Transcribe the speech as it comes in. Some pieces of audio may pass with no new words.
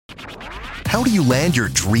How do you land your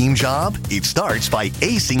dream job? It starts by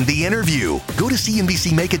acing the interview. Go to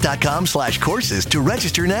cnbcmakeit.com/courses to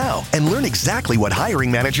register now and learn exactly what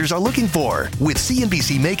hiring managers are looking for with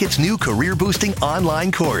CNBC Make It's new career-boosting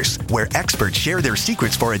online course, where experts share their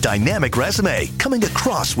secrets for a dynamic resume, coming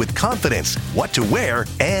across with confidence, what to wear,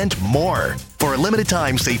 and more. For a limited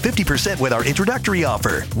time, save 50% with our introductory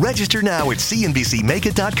offer. Register now at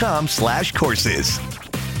cnbcmakeit.com/courses.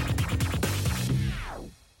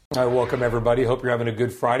 I welcome everybody. Hope you're having a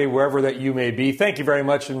good Friday, wherever that you may be. Thank you very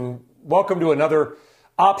much, and welcome to another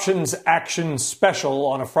Options Action Special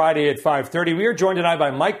on a Friday at 5:30. We are joined tonight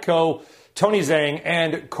by Mike Khouw, Tony Zhang,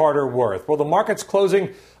 and Carter Worth. Well, the market's closing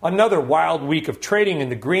another wild week of trading in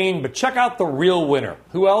the green, but check out the real winner.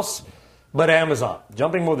 Who else but Amazon,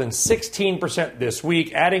 jumping more than 16% this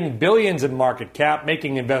week, adding billions in market cap,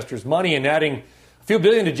 making investors money, and adding a few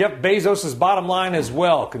billion to Jeff Bezos' bottom line as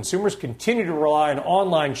well. Consumers continue to rely on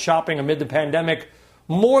online shopping amid the pandemic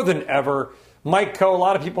more than ever. Mike Khouw, a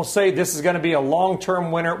lot of people say this is going to be a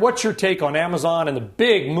long-term winner. What's your take on Amazon and the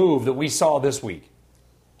big move that we saw this week?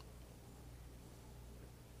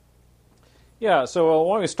 Yeah, so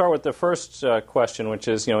why don't we start with the first question, which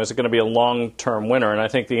is, is it going to be a long-term winner? And I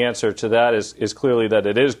think the answer to that is clearly that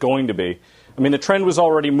it is going to be. I mean, the trend was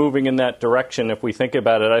already moving in that direction if we think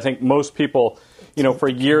about it. I think most people, for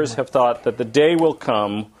years have thought that the day will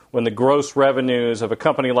come when the gross revenues of a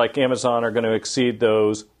company like Amazon are going to exceed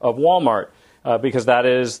those of Walmart, because that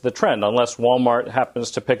is the trend. Unless Walmart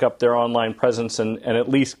happens to pick up their online presence and at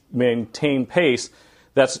least maintain pace,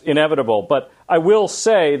 that's inevitable. But I will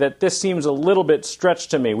say that this seems a little bit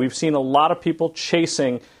stretched to me. We've seen a lot of people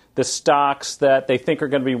chasing the stocks that they think are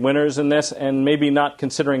going to be winners in this and maybe not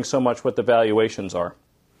considering so much what the valuations are.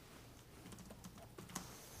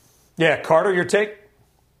 Yeah, Carter, your take?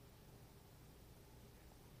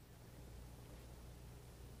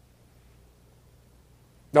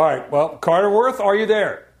 All right, well, Carter Worth, are you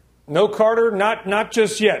there? No, Carter, not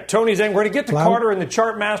just yet. Tony Zhang, we're going to get to Carter and the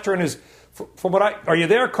chart master and his... are you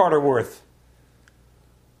there, Carter Worth?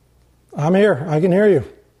 I'm here. I can hear you.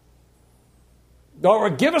 All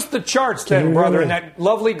right, give us the charts then, brother, in that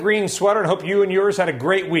lovely green sweater. And hope you and yours had a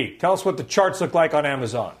great week. Tell us what the charts look like on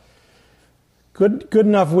Amazon. Good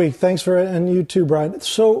enough week. Thanks for it, and you too, Brian.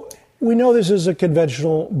 So we know this is a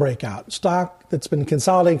conventional breakout. Stock that's been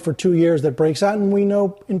consolidating for 2 years that breaks out, and we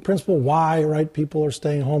know in principle why, right? People are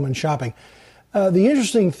staying home and shopping. The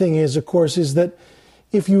interesting thing is, of course, is that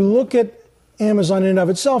if you look at Amazon in and of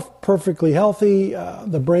itself, perfectly healthy.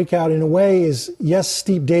 The breakout in a way is, yes,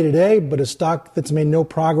 steep day to day, but a stock that's made no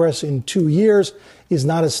progress in 2 years is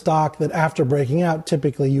not a stock that after breaking out,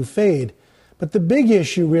 typically you fade. But the big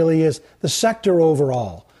issue really is the sector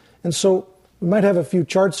overall. And so we might have a few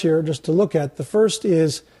charts here just to look at. The first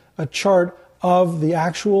is a chart of the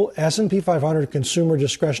actual S&P 500 consumer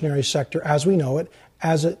discretionary sector as we know it,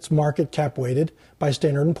 as it's market cap weighted by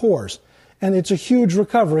Standard & Poor's. And it's a huge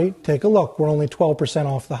recovery. Take a look. We're only 12%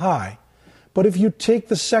 off the high. But if you take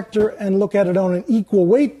the sector and look at it on an equal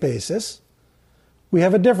weight basis, we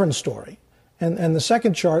have a different story. And the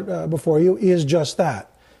second chart before you is just that.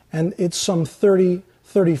 And it's some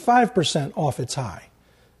 35% off its high.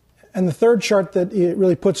 And the third chart that it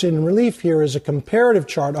really puts in relief here is a comparative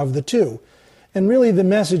chart of the two. And really the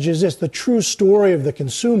message is this: the true story of the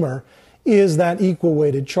consumer is that equal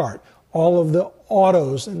weighted chart. All of the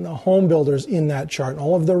autos and the home builders in that chart,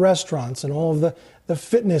 all of the restaurants and all of the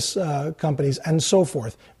fitness companies and so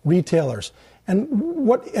forth, retailers. And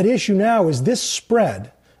what at issue now is this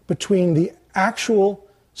spread between the actual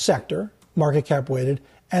sector, market cap weighted,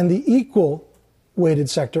 and the equal weighted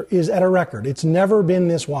sector is at a record. It's never been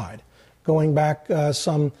this wide, going back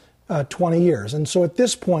some 20 years. And so at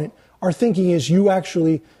this point, our thinking is you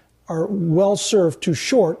actually are well served to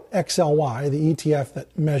short XLY, the ETF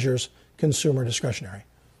that measures consumer discretionary.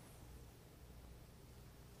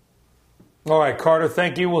 All right, Carter,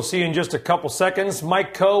 thank you. We'll see you in just a couple seconds.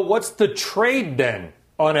 Mike Khouw, what's the trade then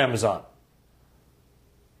on Amazon?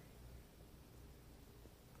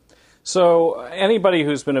 So anybody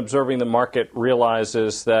who's been observing the market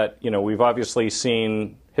realizes that, we've obviously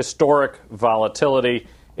seen historic volatility.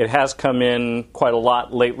 It has come in quite a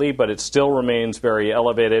lot lately, but it still remains very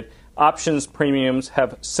elevated. Options premiums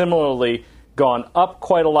have similarly gone up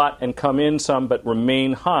quite a lot and come in some, but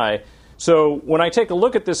remain high. So when I take a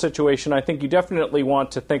look at this situation, I think you definitely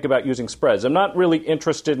want to think about using spreads. I'm not really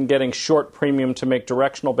interested in getting short premium to make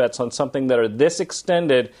directional bets on something that are this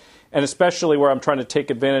extended, and especially where I'm trying to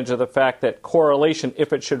take advantage of the fact that correlation,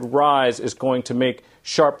 if it should rise, is going to make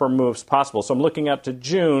sharper moves possible. So I'm looking out to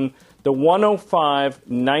June, the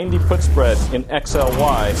 105.90 put spread in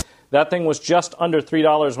XLY. That thing was just under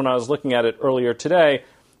 $3 when I was looking at it earlier today.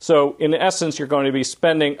 So in essence, you're going to be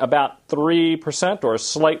spending about 3% or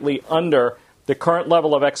slightly under the current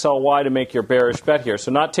level of XLY to make your bearish bet here.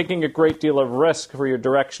 So not taking a great deal of risk for your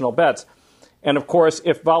directional bets. And of course,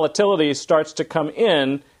 if volatility starts to come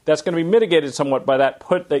in, that's going to be mitigated somewhat by that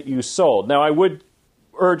put that you sold. Now, I would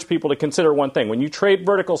urge people to consider one thing. When you trade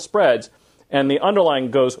vertical spreads and the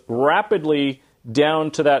underlying goes rapidly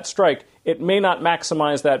down to that strike, it may not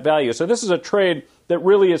maximize that value. So this is a trade that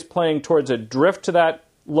really is playing towards a drift to that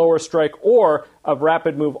lower strike or a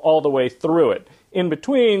rapid move all the way through it. In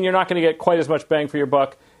between, you're not going to get quite as much bang for your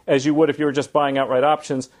buck as you would if you were just buying outright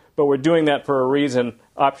options, but we're doing that for a reason.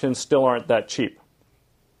 Options still aren't that cheap.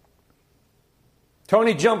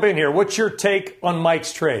 Tony, jump in here. What's your take on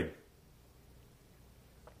Mike's trade?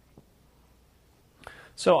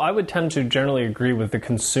 So I would tend to generally agree with the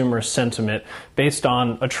consumer sentiment based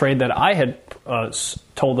on a trade that I had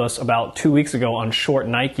told us about 2 weeks ago on short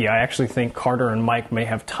Nike. I actually think Carter and Mike may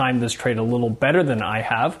have timed this trade a little better than I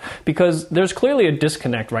have because there's clearly a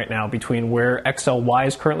disconnect right now between where XLY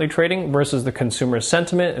is currently trading versus the consumer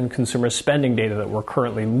sentiment and consumer spending data that we're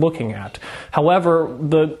currently looking at. However,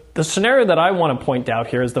 the scenario that I want to point out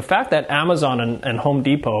here is the fact that Amazon and Home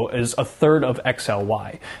Depot is a third of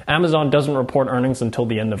XLY. Amazon doesn't report earnings until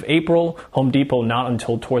the end of April, Home Depot not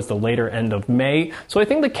until towards the later end of May. So I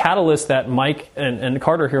think the catalyst that Mike and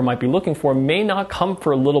Carter here might be looking for may not come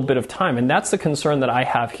for a little bit of time. And that's the concern that I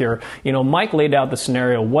have here. You know, Mike laid out the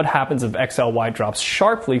scenario, what happens if XLY drops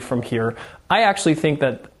sharply from here? I actually think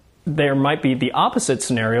that there might be the opposite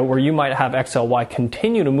scenario where you might have XLY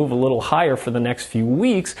continue to move a little higher for the next few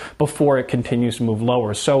weeks before it continues to move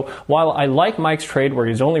lower. So while I like Mike's trade where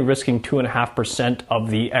he's only risking 2.5%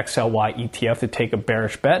 of the XLY ETF to take a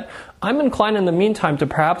bearish bet, I'm inclined in the meantime to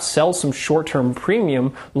perhaps sell some short-term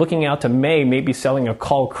premium, looking out to May, maybe selling a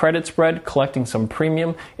call credit spread, collecting some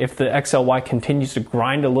premium. If the XLY continues to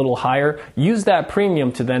grind a little higher, use that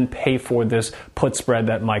premium to then pay for this put spread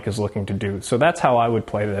that Mike is looking to do. So that's how I would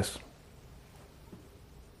play this.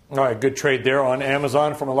 All right, good trade there on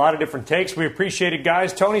Amazon from a lot of different takes. We appreciate it,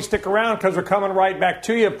 guys. Tony, stick around because we're coming right back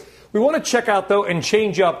to you. We want to check out, though, and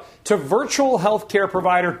change up to virtual healthcare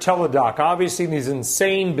provider Teladoc. Obviously, in these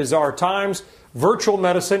insane, bizarre times, virtual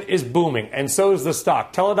medicine is booming, and so is the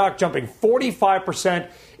stock. Teladoc jumping 45%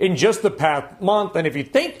 in just the past month. And if you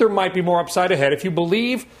think there might be more upside ahead, if you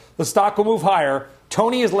believe the stock will move higher,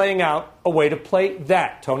 Tony is laying out a way to play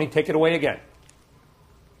that. Tony, take it away again.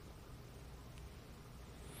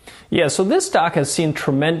 Yeah, so this stock has seen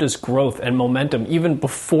tremendous growth and momentum even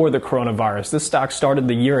before the coronavirus. This stock started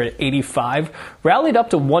the year at 85, rallied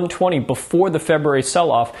up to 120 before the February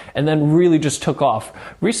sell-off, and then really just took off.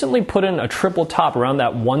 Recently put in a triple top around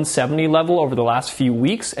that 170 level over the last few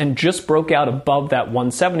weeks and just broke out above that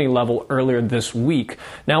 170 level earlier this week.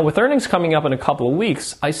 Now, with earnings coming up in a couple of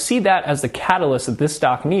weeks, I see that as the catalyst that this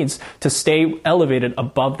stock needs to stay elevated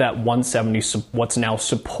above that 170, what's now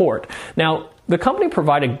support. Now, the company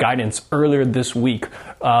provided guidance earlier this week,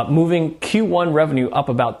 moving Q1 revenue up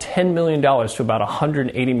about $10 million to about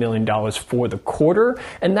 $180 million for the quarter.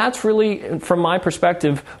 And that's really, from my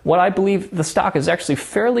perspective, what I believe the stock is actually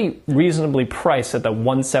fairly reasonably priced at the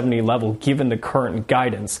 170 level given the current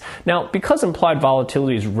guidance. Now, because implied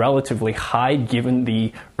volatility is relatively high given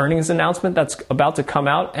the earnings announcement that's about to come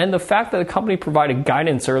out and the fact that the company provided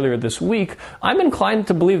guidance earlier this week, I'm inclined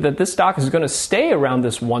to believe that this stock is going to stay around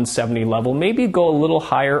this 170 level, maybe go a little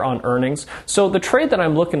higher on earnings. So the trade that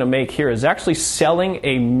I'm looking to make here is actually selling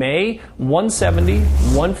a May 170,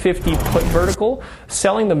 150 put vertical,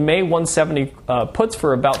 selling the May 170 puts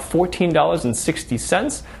for about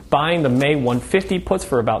 $14.60, buying the May 150 puts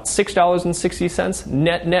for about $6.60,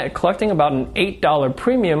 net collecting about an $8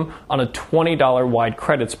 premium on a $20 wide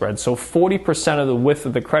credit spread. So 40% of the width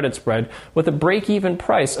of the credit spread with a break-even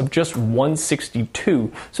price of just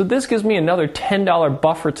 $162. So this gives me another $10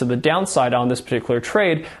 buffer to the downside on this particular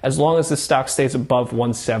trade as long as the stock stays above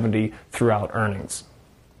 170 throughout earnings.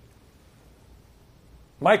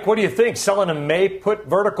 Mike, what do you think? Selling a May put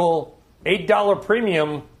vertical $8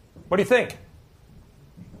 premium, what do you think?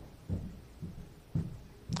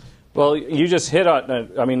 Well, you just hit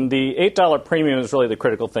on, I mean, the $8 premium is really the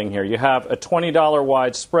critical thing here. You have a $20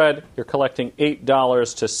 wide spread. You're collecting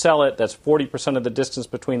 $8 to sell it. That's 40% of the distance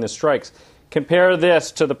between the strikes. Compare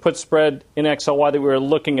this to the put spread in XLY that we were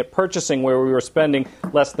looking at purchasing, where we were spending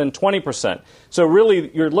less than 20%. So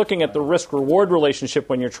really, you're looking at the risk-reward relationship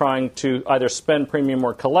when you're trying to either spend premium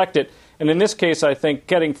or collect it. And in this case, I think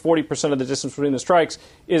getting 40% of the distance between the strikes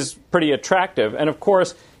is pretty attractive. And of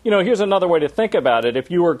course, here's another way to think about it.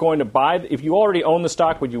 If you were going to if you already own the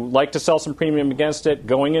stock, would you like to sell some premium against it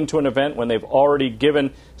going into an event when they've already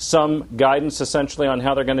given some guidance essentially on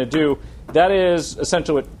how they're going to do? That is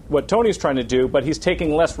essentially what Tony's trying to do, but he's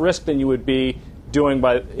taking less risk than you would be doing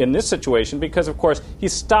in this situation because, of course, he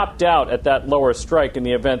stopped out at that lower strike in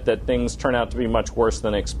the event that things turn out to be much worse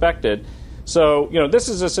than expected. So, this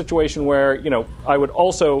is a situation where, I would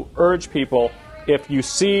also urge people, if you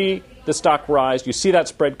see the stock rise, you see that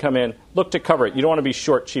spread come in, look to cover it. You don't want to be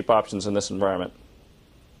short cheap options in this environment.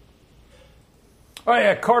 All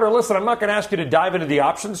right, Carter, listen, I'm not going to ask you to dive into the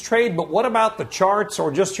options trade, but what about the charts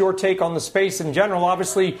or just your take on the space in general?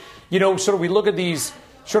 Obviously, sort of we look at these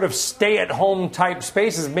sort of stay-at-home type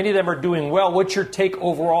spaces. Many of them are doing well. What's your take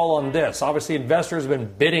overall on this? Obviously, investors have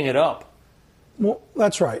been bidding it up. Well,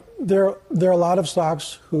 that's right. There are a lot of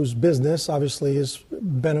stocks whose business obviously is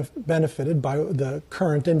benefited by the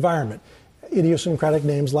current environment. Idiosyncratic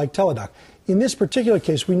names like Teladoc. In this particular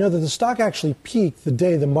case, we know that the stock actually peaked the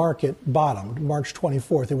day the market bottomed, March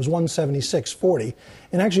 24th. It was 176.40.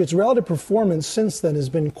 And actually, its relative performance since then has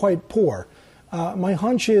been quite poor. My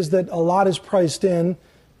hunch is that a lot is priced in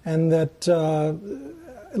and that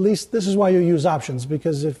at least this is why you use options,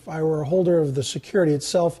 because if I were a holder of the security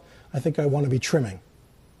itself, I think I want to be trimming.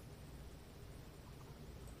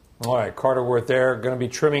 All right, Carter Worth there, going to be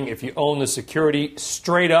trimming if you own the security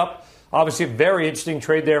straight up. Obviously, a very interesting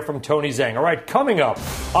trade there from Tony Zhang. All right, coming up,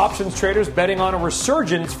 options traders betting on a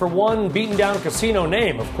resurgence for one beaten down casino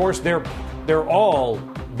name. Of course, they're all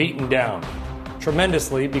beaten down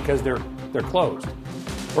tremendously because they're closed.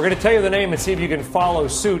 We're going to tell you the name and see if you can follow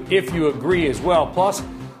suit if you agree as well. Plus,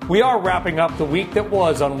 we are wrapping up the week that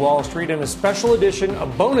was on Wall Street in a special edition, a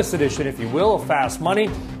bonus edition, if you will, of Fast Money.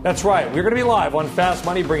 That's right. We're going to be live on Fast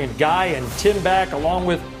Money, bringing Guy and Tim back along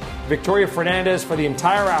with Victoria Fernandez for the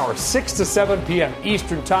entire hour, 6 to 7 p.m.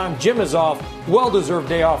 Eastern Time. Jim is off. Well-deserved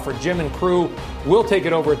day off for Jim and crew. We'll take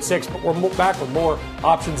it over at 6, but we're back with more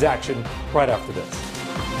options action right after this.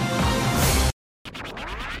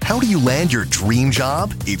 How do you land your dream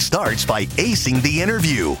job? It starts by acing the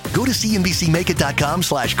interview. Go to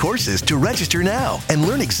cnbcmakeit.com/courses to register now and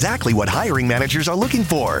learn exactly what hiring managers are looking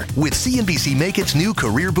for with CNBC Make It's new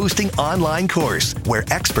career-boosting online course, where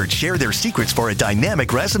experts share their secrets for a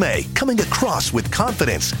dynamic resume, coming across with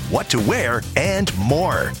confidence, what to wear, and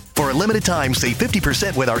more. For a limited time, save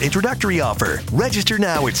 50% with our introductory offer. Register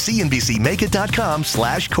now at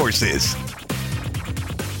cnbcmakeit.com/courses.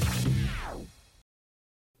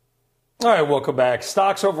 All right, welcome back.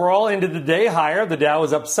 Stocks overall ended the day higher. The Dow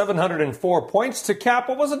was up 704 points to cap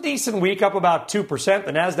what was a decent week, up about 2%.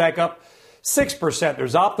 The Nasdaq up 6%.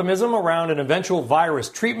 There's optimism around an eventual virus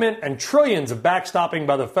treatment and trillions of backstopping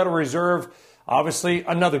by the Federal Reserve. Obviously,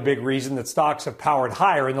 another big reason that stocks have powered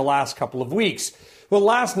higher in the last couple of weeks. Well,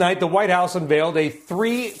 last night, the White House unveiled a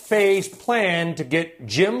 3-phase plan to get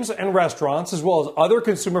gyms and restaurants, as well as other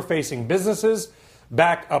consumer-facing businesses,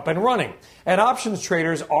 back up and running. And options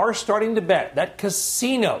traders are starting to bet that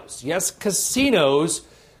casinos, yes, casinos,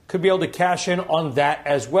 could be able to cash in on that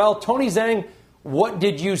as well. Tony Zhang, what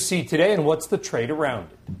did you see today and what's the trade around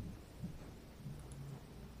it?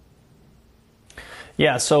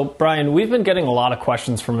 Yeah, so Brian, we've been getting a lot of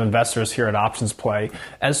questions from investors here at Options Play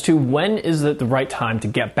as to when is it the right time to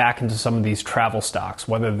get back into some of these travel stocks,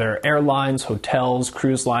 whether they're airlines, hotels,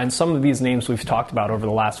 cruise lines, some of these names we've talked about over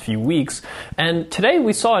the last few weeks. And today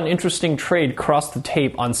we saw an interesting trade cross the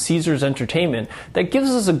tape on Caesars Entertainment that gives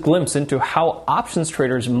us a glimpse into how options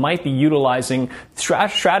traders might be utilizing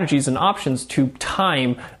strategies and options to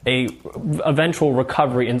time a eventual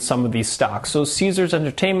recovery in some of these stocks. So Caesars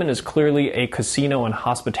Entertainment is clearly a casino and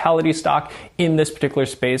hospitality stock in this particular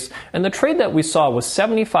space. And the trade that we saw was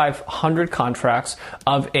 7,500 contracts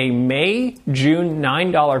of a May, June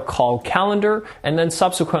 $9 call calendar, and then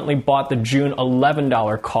subsequently bought the June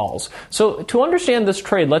 $11 calls. So to understand this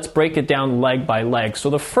trade, let's break it down leg by leg. So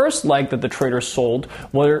the first leg that the trader sold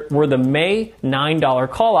were the May $9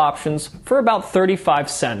 call options for about 35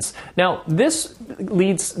 cents. Now, this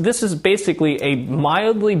is basically a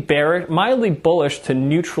mildly bullish to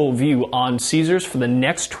neutral view on Caesars for the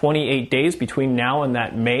next 28 days between now and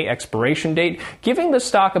that May expiration date, giving the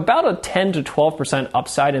stock about a 10 to 12%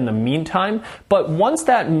 upside in the meantime. But once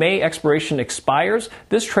that May expiration expires,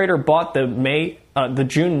 this trader bought the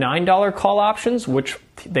June $9 call options, which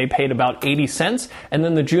they paid about 80 cents, and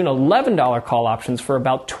then the June $11 call options for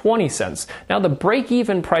about 20 cents. Now, the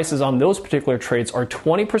break-even prices on those particular trades are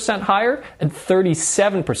 20% higher and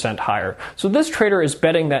 37% higher. So this trader is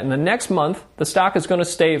betting that in the next month, the stock is going to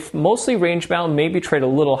stay mostly range-bound, maybe trade a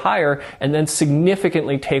little higher, and then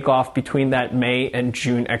significantly take off between that May and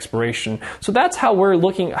June expiration. So that's how we're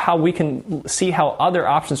looking, how we can see how other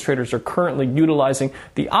options traders are currently utilizing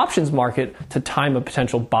the options market to time a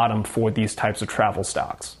potential bottom for these types of travel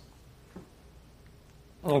stocks.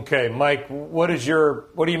 Okay, Mike, what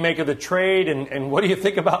do you make of the trade, and what do you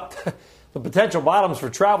think about the potential bottoms for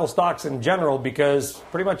travel stocks in general? Because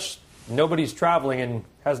pretty much nobody's traveling and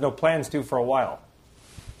has no plans to for a while.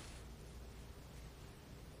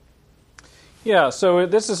 Yeah, so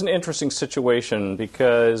this is an interesting situation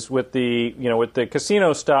because with the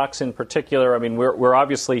casino stocks in particular, I mean, we're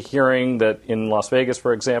obviously hearing that in Las Vegas,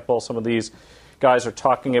 for example, some of these guys are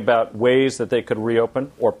talking about ways that they could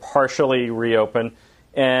reopen or partially reopen.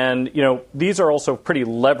 And, these are also pretty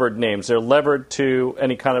levered names. They're levered to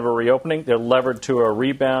any kind of a reopening. They're levered to a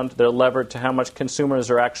rebound. They're levered to how much consumers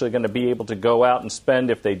are actually going to be able to go out and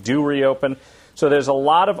spend if they do reopen. So there's a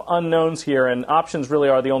lot of unknowns here, and options really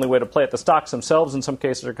are the only way to play it. The stocks themselves, in some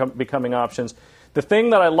cases, are becoming options. The thing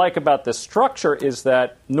that I like about this structure is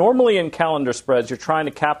that normally in calendar spreads, you're trying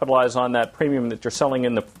to capitalize on that premium that you're selling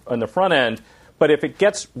in the front end. But if it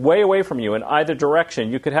gets way away from you in either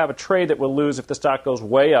direction, you could have a trade that will lose if the stock goes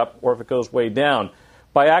way up or if it goes way down.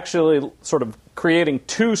 By actually sort of creating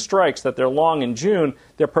two strikes that they're long in June,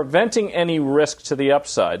 they're preventing any risk to the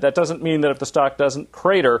upside. That doesn't mean that if the stock doesn't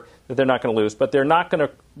crater that they're not going to lose, but they're not going to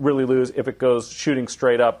really lose if it goes shooting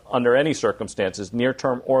straight up under any circumstances, near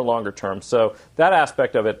term or longer term. So that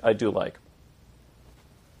aspect of it I do like.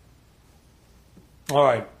 All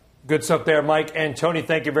right. Good stuff there, Mike and Tony.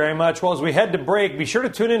 Thank you very much. Well, as we head to break, be sure to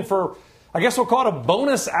tune in for, I guess we'll call it a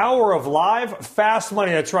bonus hour of live Fast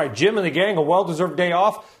Money. That's right. Jim and the gang, a well-deserved day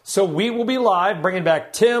off. So we will be live, bringing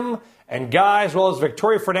back Tim and Guy, as well as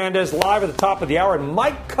Victoria Fernandez live at the top of the hour. And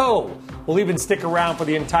Mike Coe will even stick around for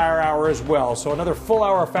the entire hour as well. So another full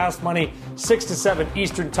hour of Fast Money, 6 to 7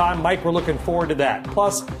 Eastern Time. Mike, we're looking forward to that.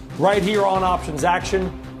 Plus, right here on Options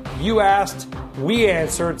Action, you asked, we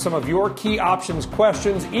answered some of your key options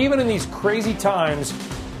questions. Even in these crazy times,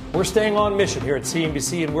 we're staying on mission here at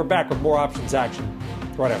CNBC, and we're back with more Options Action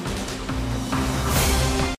right after.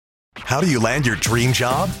 How do you land your dream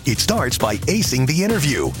job? It starts by acing the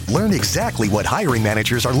interview. Learn exactly what hiring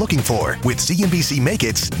managers are looking for with CNBC Make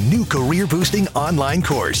It's new career-boosting online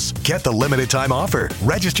course. Get the limited time offer.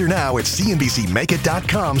 Register now at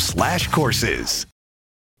cnbcmakeit.com/courses.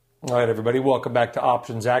 All right, everybody, welcome back to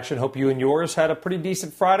Options Action. Hope you and yours had a pretty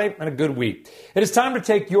decent Friday and a good week. It is time to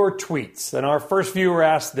take your tweets. And our first viewer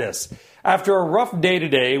asked this. After a rough day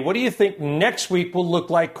today, what do you think next week will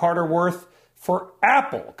look like, Carter Worth, for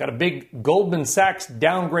Apple? Got a big Goldman Sachs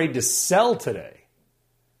downgrade to sell today.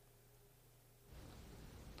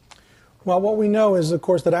 Well, what we know is, of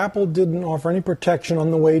course, that Apple didn't offer any protection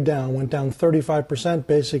on the way down, went down 35%,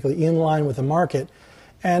 basically in line with the market.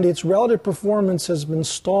 And its relative performance has been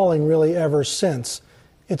stalling really ever since.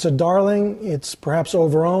 It's a darling. It's perhaps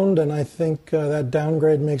overowned, and I think that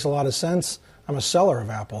downgrade makes a lot of sense. I'm a seller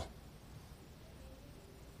of Apple.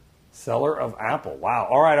 Seller of Apple. Wow.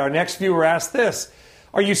 All right, our next viewer asked this.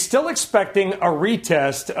 Are you still expecting a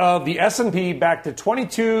retest of the S&P back to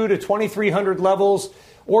 22 to 2,300 levels?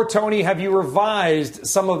 Or, Tony, have you revised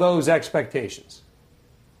some of those expectations?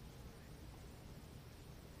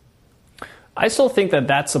 I still think that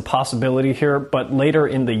that's a possibility here, but later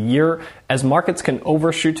in the year, as markets can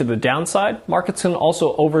overshoot to the downside, markets can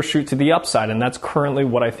also overshoot to the upside, and that's currently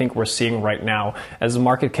what I think we're seeing right now. As the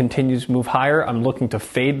market continues to move higher, I'm looking to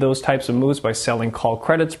fade those types of moves by selling call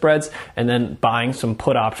credit spreads and then buying some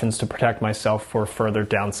put options to protect myself for further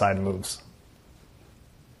downside moves.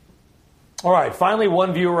 All right, finally,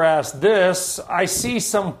 one viewer asked this. I see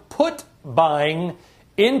some put buying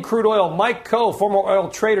in crude oil. Mike Coe, former oil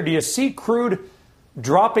trader, do you see crude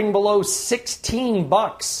dropping below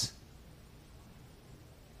 $16?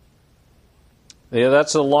 Yeah,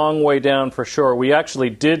 that's a long way down for sure. We actually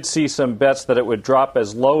did see some bets that it would drop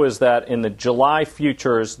as low as that in the July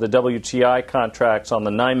futures, the WTI contracts on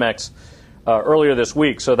the NYMEX earlier this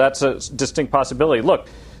week. So that's a distinct possibility. Look,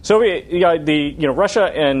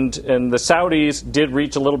 Russia and the Saudis did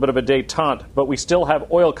reach a little bit of a détente, but we still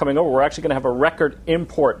have oil coming over. We're actually going to have a record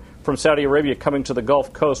import from Saudi Arabia coming to the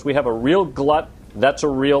Gulf Coast. We have a real glut. That's a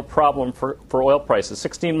real problem for oil prices.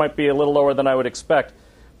 16 might be a little lower than I would expect,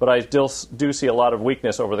 but I still do see a lot of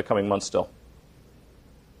weakness over the coming months still.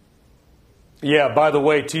 Yeah, by the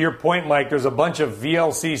way, to your point, Mike, there's a bunch of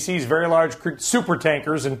VLCCs, very large super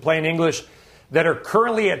tankers in plain English, that are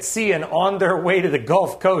currently at sea and on their way to the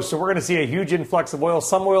Gulf Coast. So we're going to see a huge influx of oil.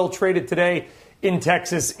 Some oil traded today in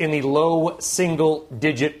Texas in the low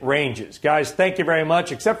single-digit ranges. Guys, thank you very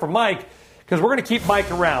much, except for Mike, because we're going to keep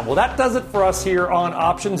Mike around. Well, that does it for us here on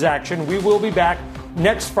Options Action. We will be back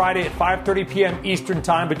next Friday at 5:30 p.m. Eastern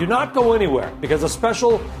Time, but do not go anywhere, because a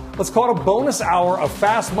special, let's call it a bonus hour of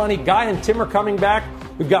Fast Money. Guy and Tim are coming back.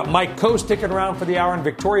 We've got Mike Coe sticking around for the hour, and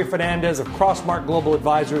Victoria Fernandez of Crossmark Global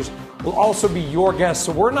Advisors will also be your guest.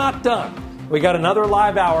 So we're not done. We got another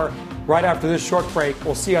live hour right after this short break.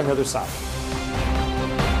 We'll see you on the other side.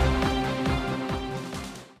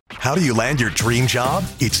 How do you land your dream job?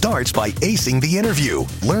 It starts by acing the interview.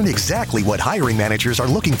 Learn exactly what hiring managers are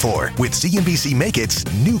looking for with CNBC Make It's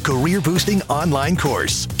new career-boosting online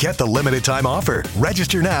course. Get the limited time offer.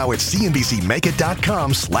 Register now at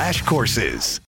cnbcmakeit.com/courses.